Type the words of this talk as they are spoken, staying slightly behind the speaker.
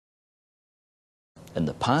In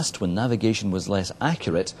the past, when navigation was less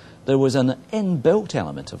accurate, there was an inbuilt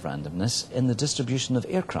element of randomness in the distribution of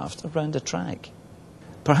aircraft around a track.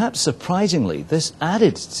 Perhaps surprisingly, this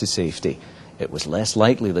added to safety. It was less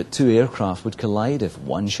likely that two aircraft would collide if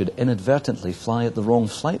one should inadvertently fly at the wrong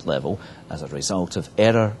flight level as a result of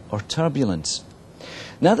error or turbulence.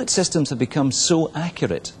 Now that systems have become so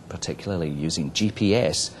accurate, particularly using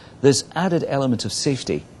GPS, this added element of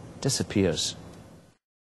safety disappears.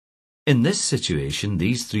 In this situation,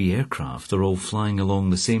 these three aircraft are all flying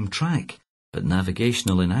along the same track, but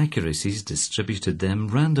navigational inaccuracies distributed them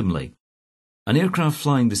randomly. An aircraft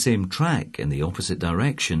flying the same track in the opposite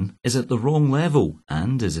direction is at the wrong level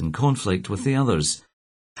and is in conflict with the others.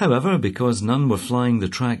 However, because none were flying the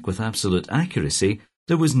track with absolute accuracy,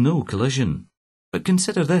 there was no collision. But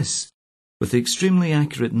consider this. With the extremely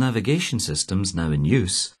accurate navigation systems now in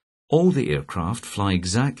use, all the aircraft fly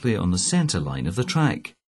exactly on the centre line of the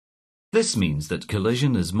track. This means that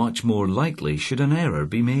collision is much more likely should an error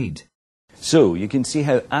be made. So you can see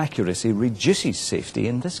how accuracy reduces safety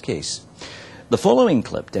in this case. The following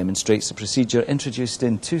clip demonstrates a procedure introduced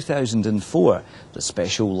in 2004, the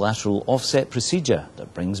special lateral offset procedure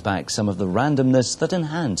that brings back some of the randomness that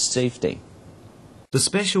enhanced safety. The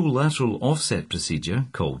special lateral offset procedure,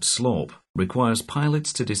 called Slop, requires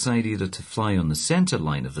pilots to decide either to fly on the centre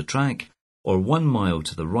line of the track, or 1 mile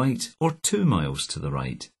to the right or 2 miles to the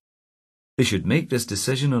right. They should make this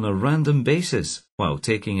decision on a random basis, while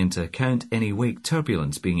taking into account any wake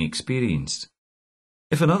turbulence being experienced.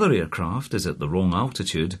 If another aircraft is at the wrong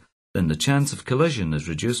altitude, then the chance of collision is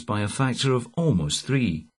reduced by a factor of almost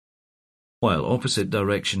 3. While opposite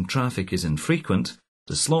direction traffic is infrequent,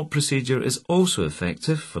 the Slop procedure is also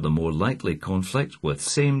effective for the more likely conflict with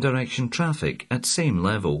same direction traffic at same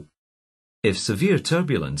level. If severe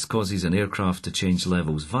turbulence causes an aircraft to change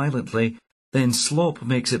levels violently, then Slop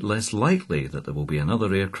makes it less likely that there will be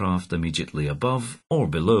another aircraft immediately above or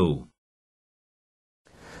below.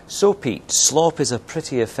 So Pete, Slop is a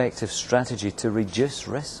pretty effective strategy to reduce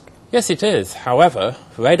risk. Yes, it is. However,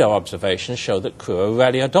 radar observations show that crew are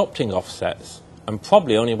rarely adopting offsets, and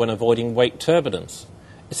probably only when avoiding wake turbulence.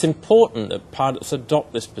 It's important that pilots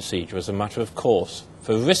adopt this procedure as a matter of course,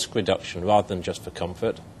 for risk reduction rather than just for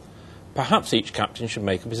comfort. Perhaps each captain should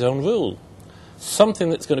make up his own rule. Something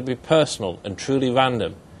that's going to be personal and truly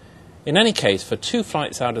random. In any case, for 2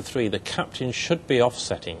 flights out of 3, the captain should be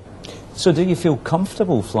offsetting. So do you feel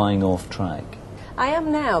comfortable flying off track? I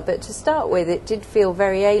am now, but to start with it did feel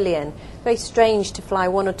very alien, very strange to fly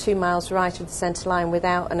 1 or 2 miles right of the centre line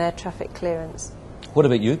without an air traffic clearance. What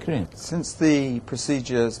about you, Graham? Since the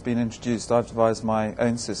procedure has been introduced, I've devised my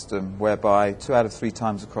own system whereby 2 out of 3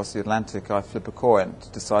 times across the Atlantic I flip a coin to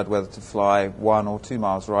decide whether to fly 1 or 2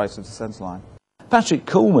 miles right of the centre line. Patrick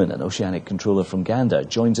Coleman, an oceanic controller from Gander,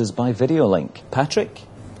 joins us by video link. Patrick?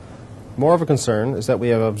 More of a concern is that we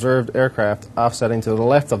have observed aircraft offsetting to the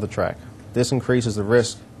left of the track. This increases the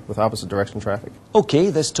risk with opposite direction traffic. OK,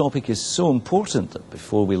 this topic is so important that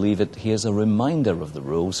before we leave it, here's a reminder of the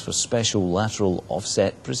rules for special lateral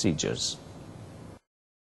offset procedures.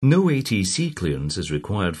 No ATC clearance is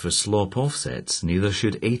required for Slop offsets, neither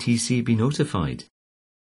should ATC be notified.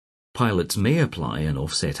 Pilots may apply an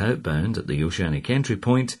offset outbound at the oceanic entry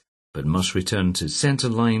point, but must return to centre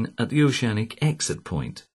line at the oceanic exit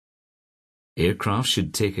point. Aircraft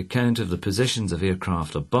should take account of the positions of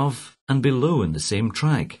aircraft above and below in the same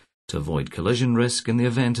track to avoid collision risk in the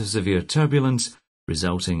event of severe turbulence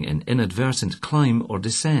resulting in inadvertent climb or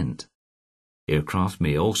descent. Aircraft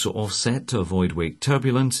may also offset to avoid wake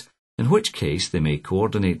turbulence, in which case they may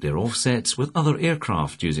coordinate their offsets with other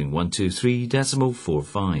aircraft using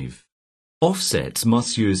 123.45. Offsets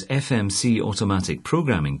must use FMC automatic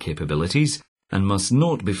programming capabilities and must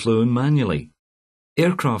not be flown manually.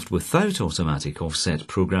 Aircraft without automatic offset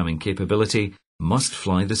programming capability must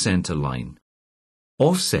fly the centre line.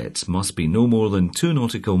 Offsets must be no more than 2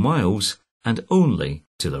 nautical miles and only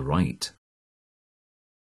to the right.